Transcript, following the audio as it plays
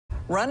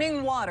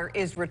Running water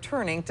is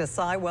returning to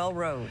Sywell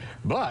Road.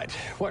 But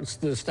what's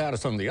the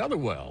status on the other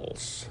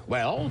wells?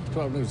 Well,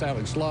 12 News'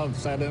 Alex Love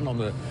sat in on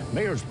the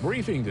mayor's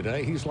briefing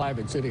today. He's live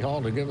at City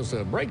Hall to give us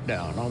a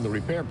breakdown on the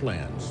repair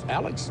plans.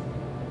 Alex?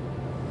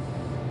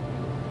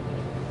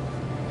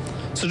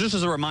 So just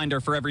as a reminder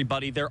for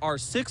everybody, there are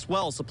 6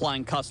 wells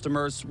supplying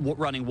customers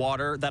running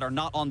water that are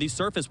not on the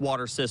surface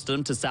water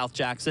system to South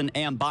Jackson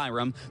and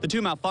Byram. The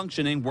 2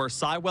 malfunctioning were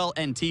Sywell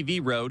and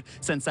TV Road.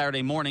 Since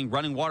Saturday morning,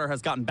 running water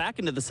has gotten back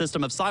into the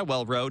system of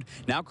Sywell Road.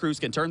 Now crews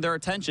can turn their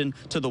attention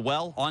to the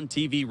well on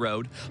TV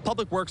Road.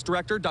 Public Works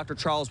Director Dr.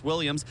 Charles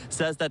Williams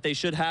says that they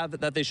should have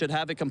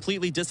it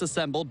completely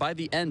disassembled by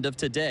the end of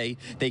today.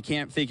 They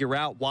can't figure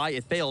out why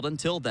it failed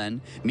until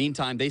then.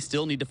 Meantime, they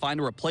still need to find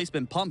a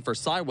replacement pump for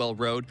Sywell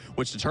Road,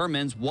 which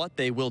determines what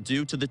they will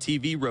do to the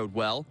TV Road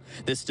well.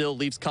 This still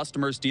leaves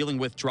customers dealing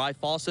with dry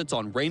faucets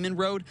on Raymond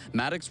Road,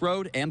 Maddox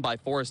Road, and by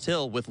Forest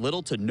Hill with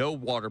little to no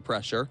water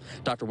pressure.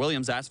 Dr.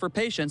 Williams asked for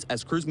patience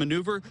as crews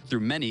maneuver through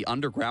many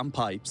underground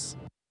pipes.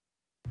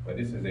 But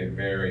this is a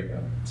very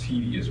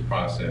tedious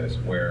process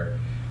where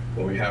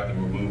we have to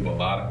remove a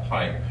lot of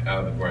pipe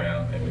out of the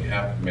ground, and we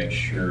have to make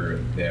sure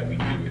that we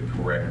do it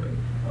correctly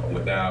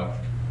without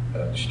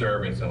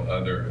disturbing some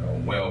other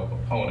well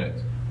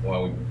components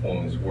while we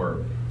perform this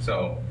work.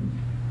 So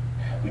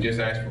we just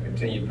ask for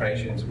continued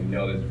patience. We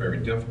know that it's very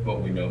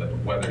difficult. We know that the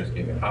weather is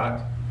getting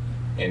hot.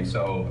 And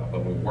so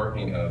but we're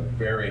working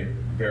very,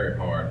 very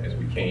hard as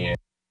we can.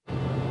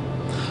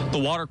 The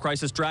water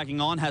crisis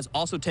dragging on has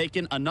also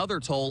taken another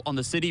toll on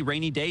the city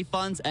rainy day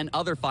funds and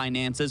other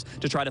finances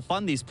to try to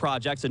fund these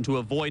projects and to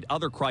avoid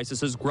other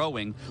crises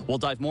growing. We'll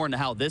dive more into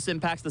how this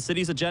impacts the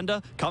city's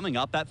agenda coming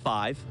up at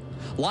 5.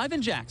 Live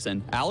in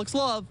Jackson, Alex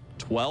Love,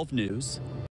 12 News.